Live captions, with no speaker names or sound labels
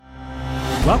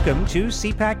Welcome to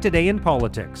CPAC Today in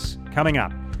Politics. Coming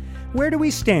up, where do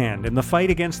we stand in the fight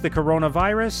against the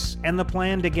coronavirus and the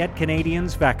plan to get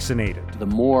Canadians vaccinated? The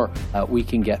more we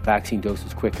can get vaccine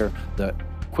doses quicker, the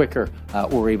quicker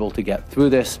we're able to get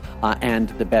through this, and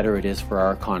the better it is for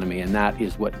our economy. And that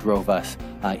is what drove us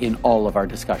in all of our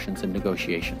discussions and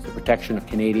negotiations: the protection of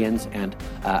Canadians and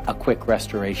a quick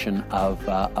restoration of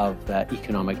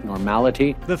economic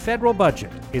normality. The federal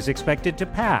budget is expected to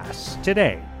pass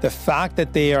today. The fact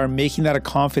that they are making that a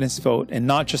confidence vote and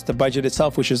not just the budget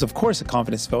itself, which is of course a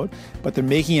confidence vote, but they're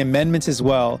making amendments as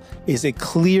well, is a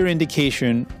clear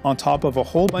indication on top of a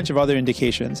whole bunch of other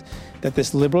indications that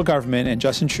this Liberal government and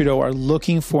Justin Trudeau are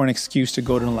looking for an excuse to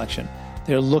go to an election.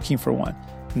 They're looking for one,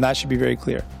 and that should be very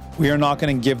clear. We are not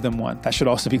going to give them one. That should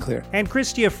also be clear. And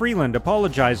Chrystia Freeland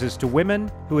apologizes to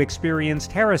women who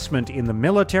experienced harassment in the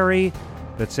military,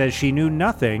 that says she knew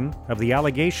nothing of the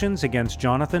allegations against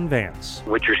Jonathan Vance.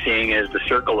 What you're seeing is the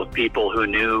circle of people who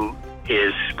knew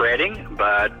is spreading,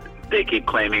 but they keep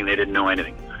claiming they didn't know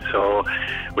anything. So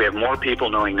we have more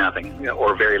people knowing nothing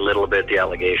or very little about the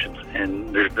allegations.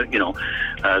 And there's,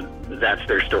 that's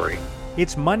their story.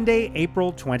 It's Monday,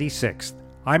 April 26th.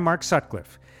 I'm Mark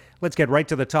Sutcliffe. Let's get right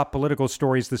to the top political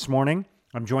stories this morning.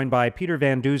 I'm joined by Peter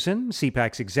Van Dusen,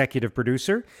 CPAC's executive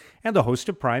producer and the host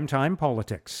of Primetime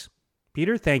Politics.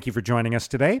 Peter, thank you for joining us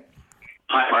today.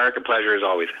 Hi, Mark. A pleasure as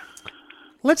always.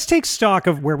 Let's take stock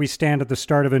of where we stand at the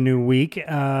start of a new week.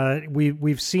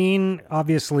 We've seen,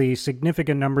 obviously,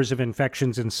 significant numbers of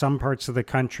infections in some parts of the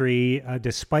country,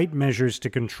 despite measures to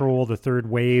control the third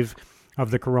wave of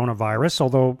the coronavirus,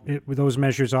 although those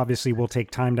measures obviously will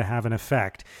take time to have an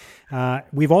effect.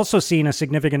 We've also seen a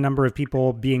significant number of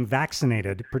people being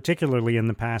vaccinated, particularly in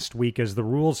the past week as the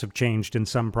rules have changed in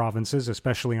some provinces,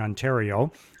 especially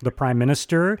Ontario. The Prime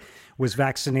Minister was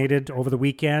vaccinated over the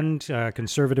weekend,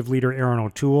 Conservative leader Erin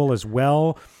O'Toole as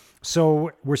well.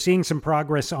 So we're seeing some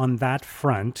progress on that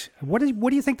front. What do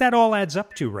you think that all adds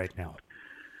up to right now?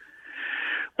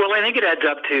 Well, I think it adds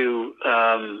up to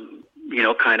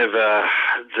kind of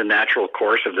the natural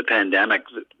course of the pandemic,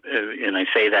 and I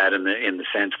say that in the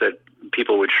sense that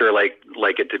people would sure like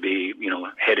it to be,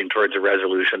 heading towards a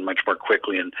resolution much more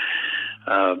quickly and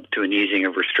to an easing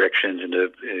of restrictions and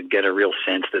to get a real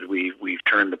sense that we've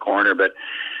turned the corner. But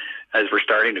as we're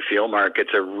starting to feel, Mark,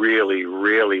 it's a really,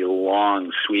 really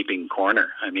long, sweeping corner.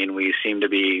 I mean, we seem to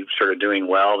be sort of doing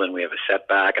well, then we have a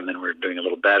setback, and then we're doing a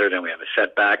little better, then we have a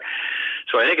setback.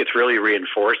 So I think it's really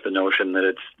reinforced the notion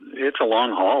that it's a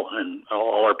long haul, and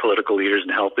all our political leaders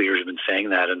and health leaders have been saying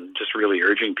that, and just really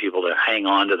urging people to hang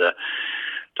on to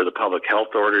the public health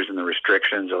orders and the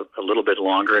restrictions a little bit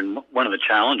longer. And one of the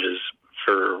challenges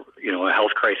for a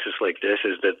health crisis like this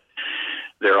is that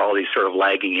there are all these sort of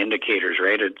lagging indicators,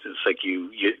 right? It's like you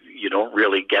don't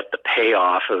really get the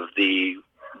payoff of the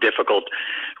difficult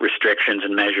restrictions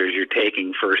and measures you're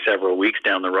taking for several weeks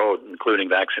down the road, including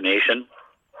vaccination,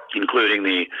 including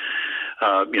the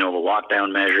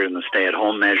lockdown measures and the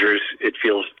stay-at-home measures. It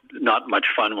feels not much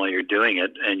fun while you're doing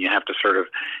it, and you have to sort of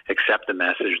accept the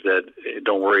message that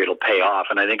don't worry, it'll pay off.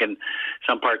 And I think in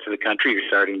some parts of the country, you're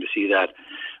starting to see that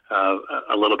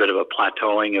a little bit of a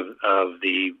plateauing of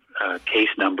the case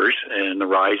numbers and the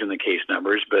rise in the case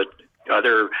numbers, but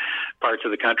other parts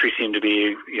of the country seem to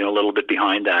be a little bit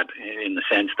behind that, in the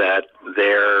sense that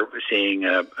they're seeing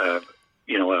a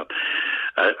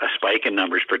spike in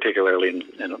numbers, particularly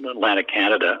in Atlantic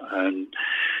Canada. And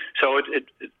so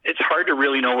it's hard to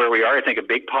really know where we are. I think a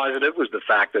big positive was the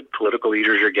fact that political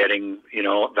leaders are getting,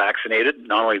 vaccinated,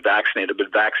 not only vaccinated,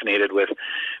 but vaccinated with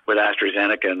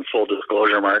AstraZeneca. And full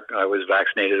disclosure, Mark, I was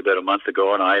vaccinated about a month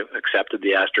ago, and I accepted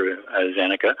the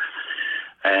AstraZeneca.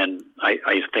 And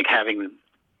I think having,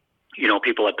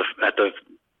 people at the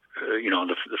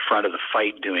front of the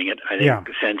fight doing it, I think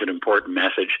sends an important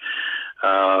message,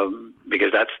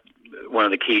 because that's one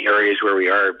of the key areas where we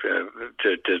are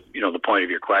to the point of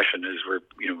your question is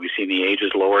we've seen the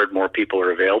ages lowered, more people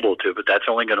are available to, but that's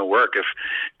only going to work if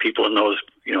people in those,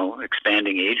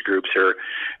 expanding age groups are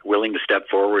willing to step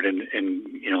forward and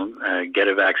get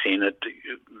a vaccine that,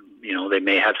 they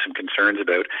may have some concerns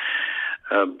about.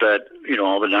 But,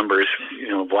 all the numbers,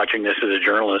 watching this as a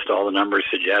journalist, all the numbers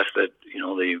suggest that,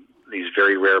 these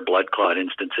very rare blood clot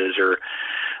instances are,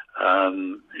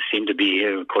 seem to be,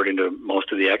 according to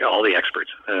all the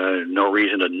experts, no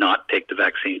reason to not take the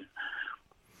vaccine.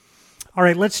 All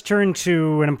right, let's turn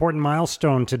to an important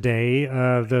milestone today.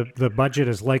 The budget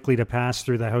is likely to pass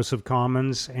through the House of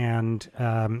Commons, and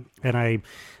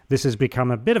this has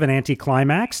become a bit of an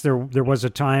anticlimax. There was a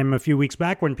time a few weeks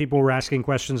back when people were asking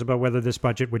questions about whether this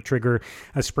budget would trigger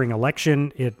a spring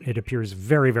election. It appears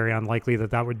very, very unlikely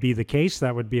that would be the case.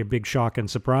 That would be a big shock and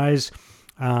surprise.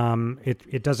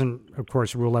 It doesn't, of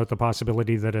course, rule out the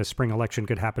possibility that a spring election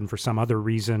could happen for some other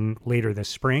reason later this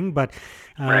spring. But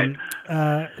right.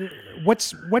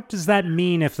 What does that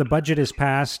mean if the budget is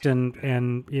passed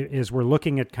and as we're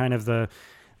looking at kind of the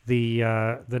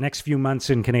next few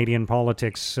months in Canadian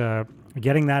politics,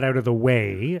 getting that out of the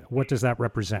way? What does that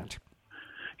represent?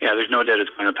 Yeah, there's no doubt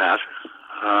it's going to pass.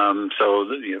 So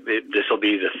this will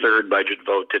be the third budget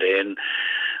vote today, and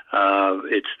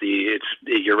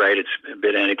you're right. It's a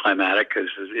bit anticlimactic because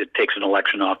it takes an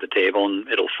election off the table, and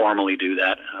it'll formally do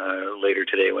that later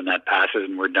today when that passes,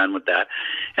 and we're done with that.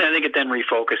 And I think it then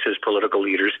refocuses political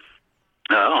leaders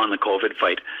on the COVID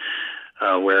fight,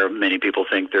 where many people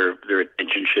think their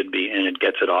attention should be, and it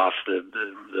gets it off the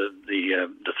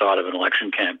thought of an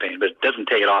election campaign. But it doesn't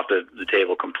take it off the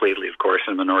table completely. Of course,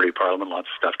 in a minority parliament, lots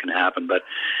of stuff can happen, but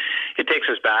it takes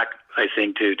us back, I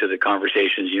think, to the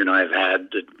conversations you and I have had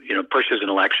that pushes an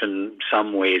election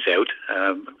some ways out,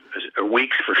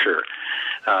 weeks for sure,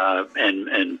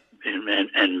 and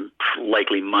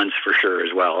likely months for sure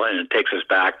as well. And it takes us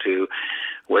back to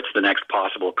what's the next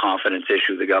possible confidence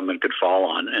issue the government could fall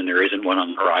on, and there isn't one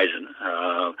on the horizon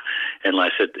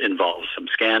unless it involves some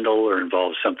scandal or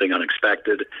involves something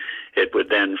unexpected. It would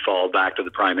then fall back to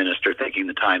the Prime Minister thinking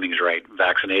the timing's right.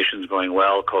 Vaccination's going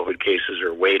well, COVID cases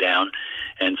are way down,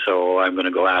 and so I'm going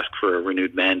to go ask for a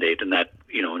renewed mandate. And that,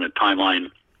 in a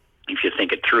timeline, if you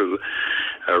think it through,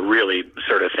 really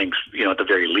sort of thinks, at the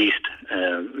very least,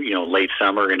 late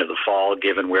summer into the fall,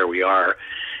 given where we are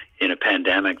in a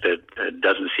pandemic that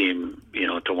doesn't seem,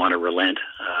 to want to relent.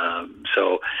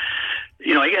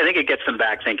 I think it gets them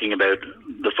back thinking about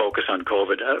the focus on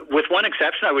COVID. With one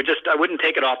exception, I wouldn't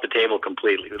take it off the table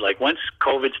completely. Like once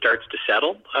COVID starts to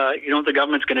settle, the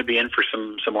government's going to be in for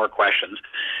some more questions,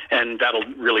 and that'll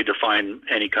really define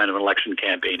any kind of an election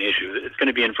campaign issue. It's going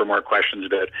to be in for more questions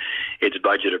about its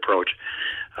budget approach.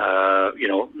 Not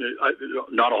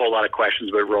a whole lot of questions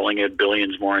about rolling out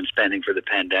billions more in spending for the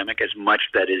pandemic, as much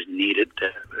that is needed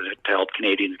to help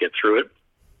Canadians get through it.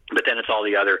 But then it's all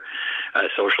the other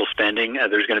social spending.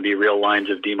 There's going to be real lines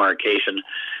of demarcation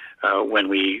when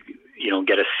we,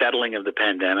 get a settling of the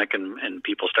pandemic and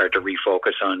people start to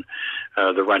refocus on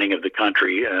the running of the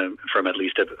country from at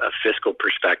least a fiscal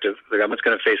perspective. The government's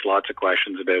going to face lots of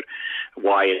questions about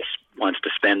why it wants to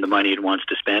spend the money it wants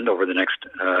to spend over the next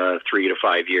 3 to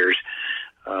 5 years.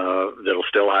 That'll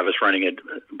still have us running it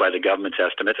by the government's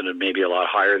estimates, and it may be a lot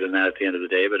higher than that at the end of the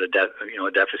day, but a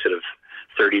deficit of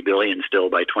 $30 billion still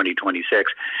by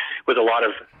 2026, with a lot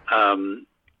of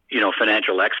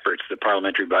financial experts. The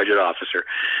parliamentary budget officer,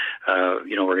 we're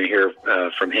going to hear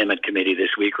from him at committee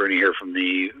this week. We're going to hear from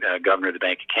the governor of the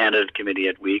Bank of Canada at committee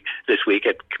this week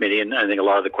at committee, and I think a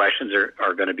lot of the questions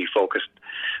are going to be focused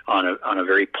on a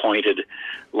very pointed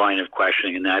line of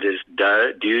questioning, and that is,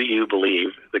 do you believe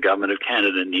the government of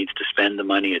Canada needs to spend the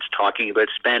money it's talking about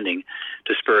spending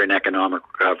to spur an economic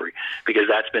recovery? Because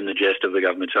that's been the gist of the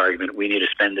government's argument. We need to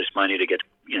spend this money to get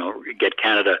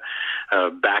Canada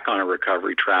back on a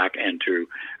recovery track and to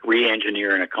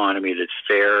re-engineer an economy that's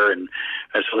fair. And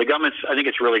so the government's, I think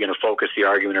it's really going to focus the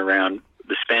argument around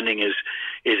the spending is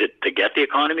it to get the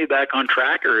economy back on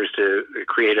track, or is to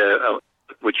create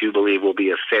what you believe will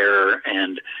be a fairer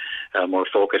and more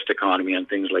focused economy on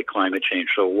things like climate change.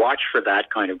 So watch for that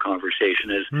kind of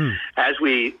conversation as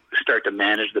we start to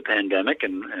manage the pandemic,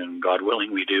 and God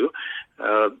willing we do,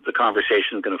 the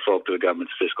conversation is going to focus to the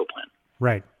government's fiscal plan.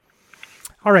 Right.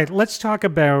 All right, let's talk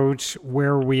about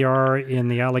where we are in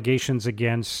the allegations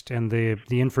against and the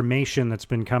information that's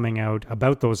been coming out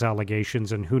about those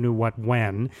allegations and who knew what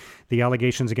when. The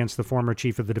allegations against the former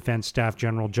Chief of the Defense Staff,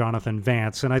 General Jonathan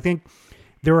Vance. And I think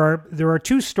there are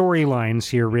two storylines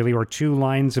here, really, or two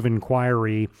lines of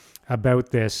inquiry about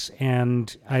this.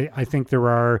 And I think there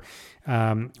are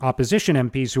opposition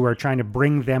MPs who are trying to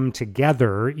bring them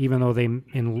together, even though they,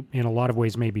 in a lot of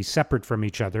ways, may be separate from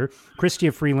each other.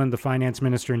 Chrystia Freeland, the Finance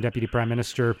Minister and Deputy Prime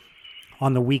Minister,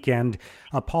 on the weekend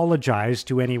apologized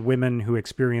to any women who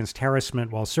experienced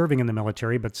harassment while serving in the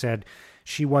military, but said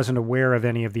she wasn't aware of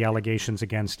any of the allegations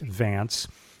against Vance.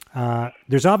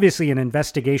 There's obviously an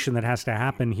investigation that has to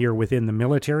happen here within the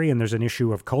military, and there's an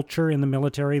issue of culture in the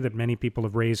military that many people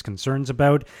have raised concerns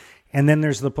about. And then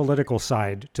there's the political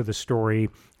side to the story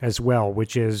as well,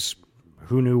 which is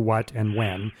who knew what and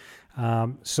when.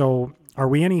 So Are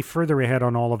we any further ahead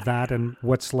on all of that, and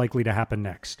what's likely to happen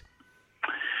next?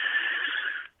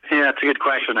 Yeah, that's a good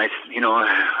question. As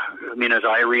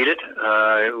I read it,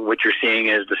 what you're seeing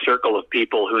is the circle of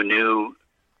people who knew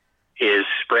is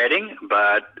spreading,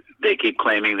 but they keep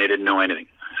claiming they didn't know anything.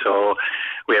 So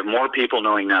we have more people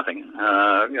knowing nothing,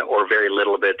 or very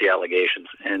little about the allegations,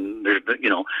 and there's,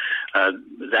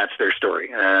 that's their story.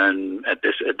 And at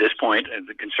this point,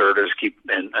 the Conservatives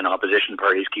and opposition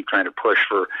parties keep trying to push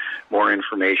for more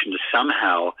information to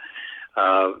somehow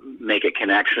make a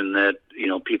connection that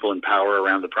people in power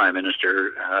around the Prime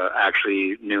Minister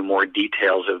actually knew more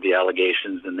details of the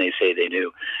allegations than they say they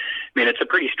knew. I mean, it's a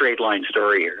pretty straight line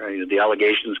story here. The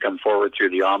allegations come forward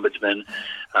through the Ombudsman.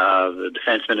 The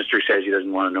Defense Minister says he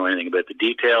doesn't want to know anything about the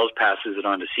details, passes it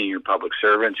on to senior public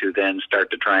servants who then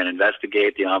start to try and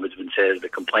investigate. The Ombudsman says the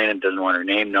complainant doesn't want her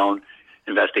name known.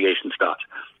 Investigation stops.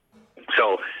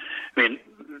 So, I mean,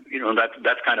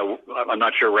 that's kind of, I'm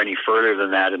not sure we're any further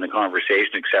than that in the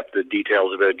conversation, except the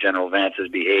details about General Vance's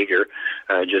behavior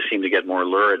just seem to get more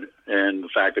lurid. And the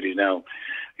fact that he's now,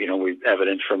 we've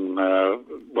evidence from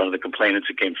one of the complainants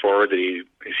who came forward that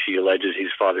she alleges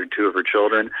he's fathered 2 of her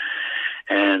children.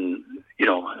 And,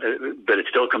 but it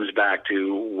still comes back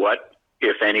to what,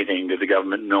 if anything, did the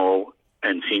government know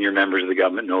and senior members of the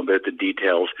government know about the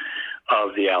details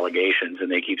of the allegations?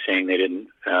 And they keep saying they didn't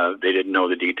know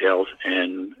the details.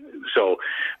 And so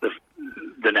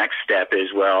the next step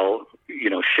is, well,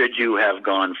 should you have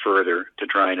gone further to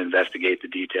try and investigate the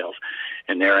details?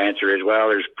 And their answer is, well,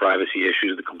 there's privacy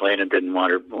issues. The complainant didn't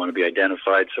want to be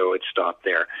identified, so it stopped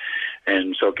there.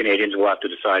 And so Canadians will have to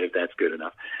decide if that's good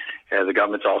enough. The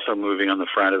government's also moving on the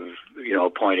front of,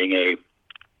 appointing a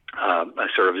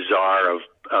sort of czar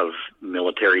of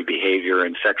military behavior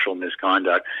and sexual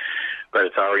misconduct. But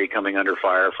it's already coming under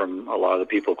fire from a lot of the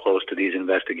people close to these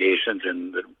investigations,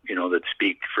 and that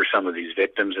speak for some of these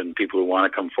victims and people who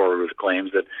want to come forward with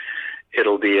claims that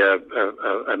it'll be a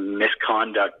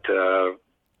misconduct,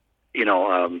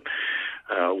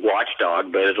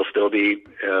 watchdog, but it'll still be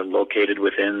located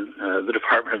within the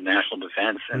Department of National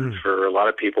Defense. And for a lot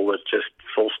of people, it's just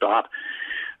full stop.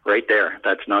 Right there.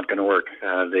 That's not going to work.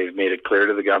 They've made it clear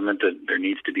to the government that there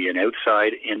needs to be an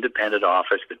outside independent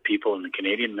office that people in the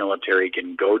Canadian military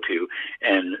can go to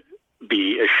and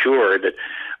be assured that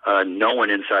no one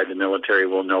inside the military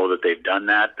will know that they've done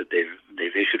that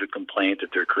they've issued a complaint,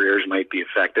 that their careers might be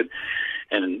affected.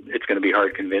 And it's going to be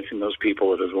hard convincing those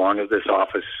people that as long as this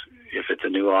office, if it's a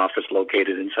new office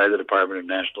located inside the Department of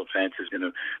National Defense, is going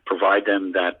to provide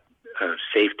them that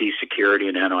safety, security,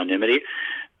 and anonymity,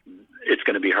 it's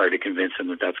going to be hard to convince them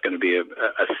that that's going to be a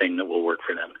thing that will work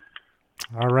for them.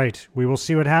 All right. We will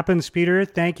see what happens, Peter.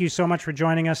 Thank you so much for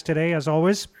joining us today, as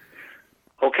always.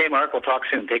 Okay, Mark. We'll talk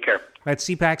soon. Take care. That's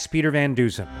CPAC's Peter Van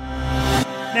Dusen.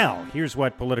 Now, here's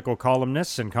what political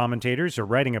columnists and commentators are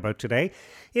writing about today.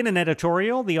 In an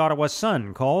editorial, the Ottawa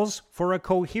Sun calls for a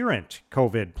coherent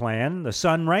COVID plan. The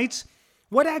Sun writes,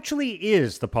 what actually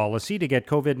is the policy to get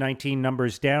COVID-19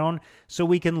 numbers down so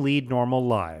we can lead normal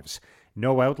lives?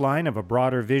 No outline of a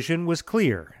broader vision was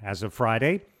clear as of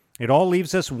Friday. It all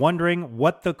leaves us wondering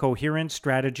what the coherent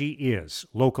strategy is,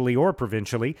 locally or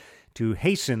provincially, to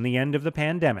hasten the end of the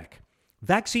pandemic.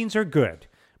 Vaccines are good,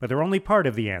 but they're only part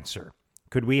of the answer.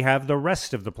 Could we have the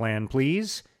rest of the plan,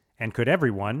 please? And could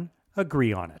everyone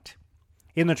agree on it?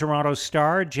 In the Toronto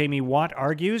Star, Jamie Watt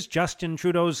argues Justin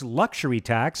Trudeau's luxury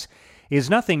tax is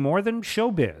nothing more than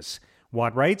showbiz.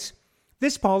 Watt writes,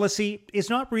 this policy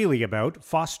is not really about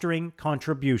fostering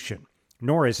contribution,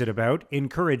 nor is it about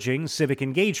encouraging civic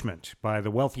engagement by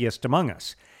the wealthiest among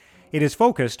us. It is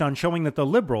focused on showing that the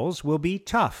Liberals will be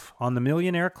tough on the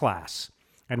millionaire class.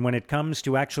 And when it comes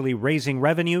to actually raising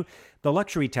revenue, the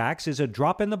luxury tax is a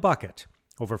drop in the bucket.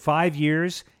 Over 5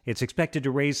 years, it's expected to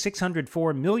raise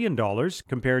 $604 million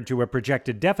compared to a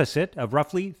projected deficit of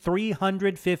roughly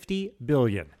 $350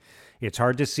 billion. It's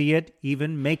hard to see it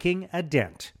even making a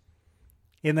dent.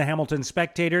 In the Hamilton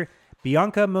Spectator,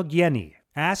 Bianca Mugieni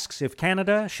asks if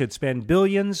Canada should spend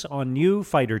billions on new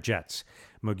fighter jets.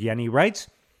 Mugieni writes,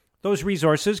 those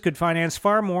resources could finance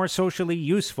far more socially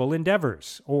useful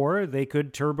endeavors, or they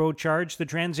could turbocharge the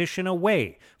transition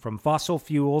away from fossil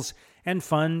fuels and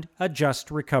fund a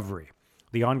just recovery.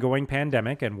 The ongoing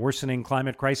pandemic and worsening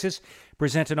climate crisis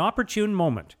present an opportune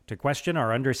moment to question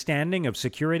our understanding of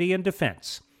security and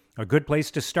defense. A good place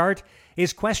to start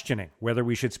is questioning whether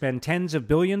we should spend tens of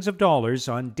billions of dollars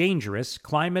on dangerous,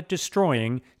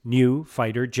 climate-destroying new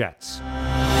fighter jets.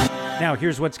 Now,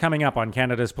 here's what's coming up on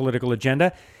Canada's political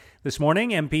agenda. This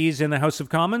morning, MPs in the House of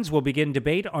Commons will begin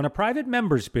debate on a private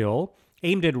member's bill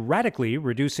aimed at radically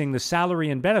reducing the salary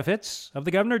and benefits of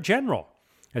the Governor-General.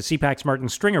 As CPAC's Martin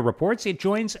Stringer reports, it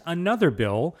joins another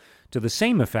bill to the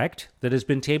same effect that has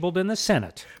been tabled in the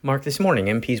Senate. Mark, this morning,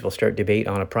 MPs will start debate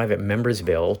on a private member's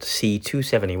bill,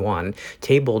 C-271,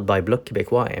 tabled by Bloc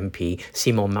Québécois MP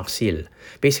Simon Marcil.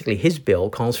 Basically, his bill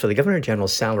calls for the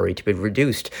Governor-General's salary to be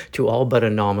reduced to all but a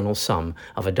nominal sum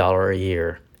of $1 a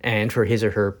year, and for his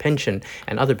or her pension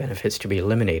and other benefits to be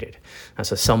eliminated.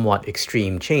 That's a somewhat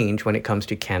extreme change when it comes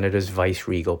to Canada's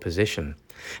vice-regal position.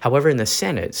 However, in the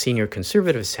Senate, senior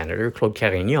Conservative Senator Claude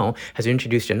Carignan has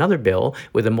introduced another bill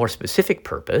with a more specific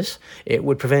purpose. It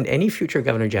would prevent any future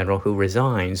Governor-General who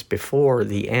resigns before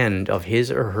the end of his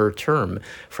or her term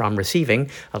from receiving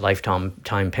a lifetime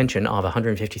pension of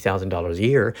 $150,000 a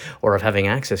year, or of having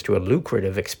access to a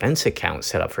lucrative expense account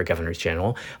set up for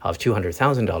Governors-General of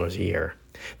 $200,000 a year.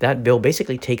 That bill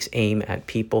basically takes aim at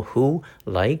people who,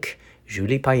 like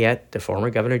Julie Payette, the former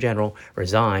Governor-General,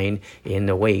 resign in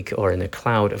the wake or in the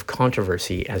cloud of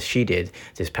controversy as she did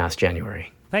this past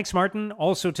January. Thanks, Martin.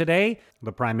 Also today,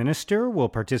 the Prime Minister will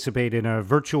participate in a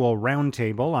virtual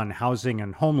roundtable on housing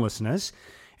and homelessness,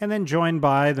 and then joined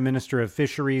by the Minister of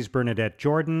Fisheries, Bernadette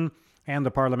Jordan, and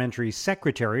the Parliamentary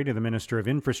Secretary to the Minister of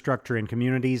Infrastructure and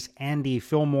Communities, Andy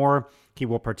Fillmore. He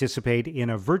will participate in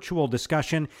a virtual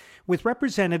discussion with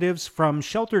representatives from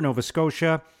Shelter, Nova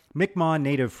Scotia, Mi'kmaq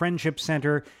Native Friendship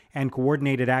Centre, and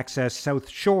Coordinated Access South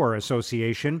Shore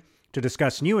Association to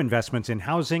discuss new investments in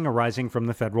housing arising from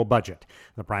the federal budget.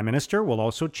 The Prime Minister will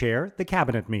also chair the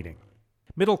Cabinet meeting.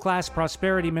 Middle Class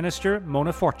Prosperity Minister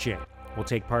Mona Fortier will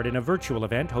take part in a virtual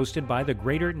event hosted by the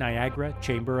Greater Niagara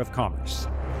Chamber of Commerce.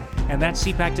 And that's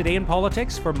CPAC Today in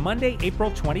Politics for Monday,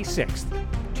 April 26th.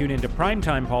 Tune into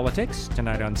Primetime Politics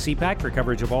tonight on CPAC for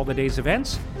coverage of all the day's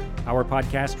events. Our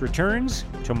podcast returns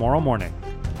tomorrow morning.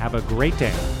 Have a great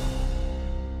day.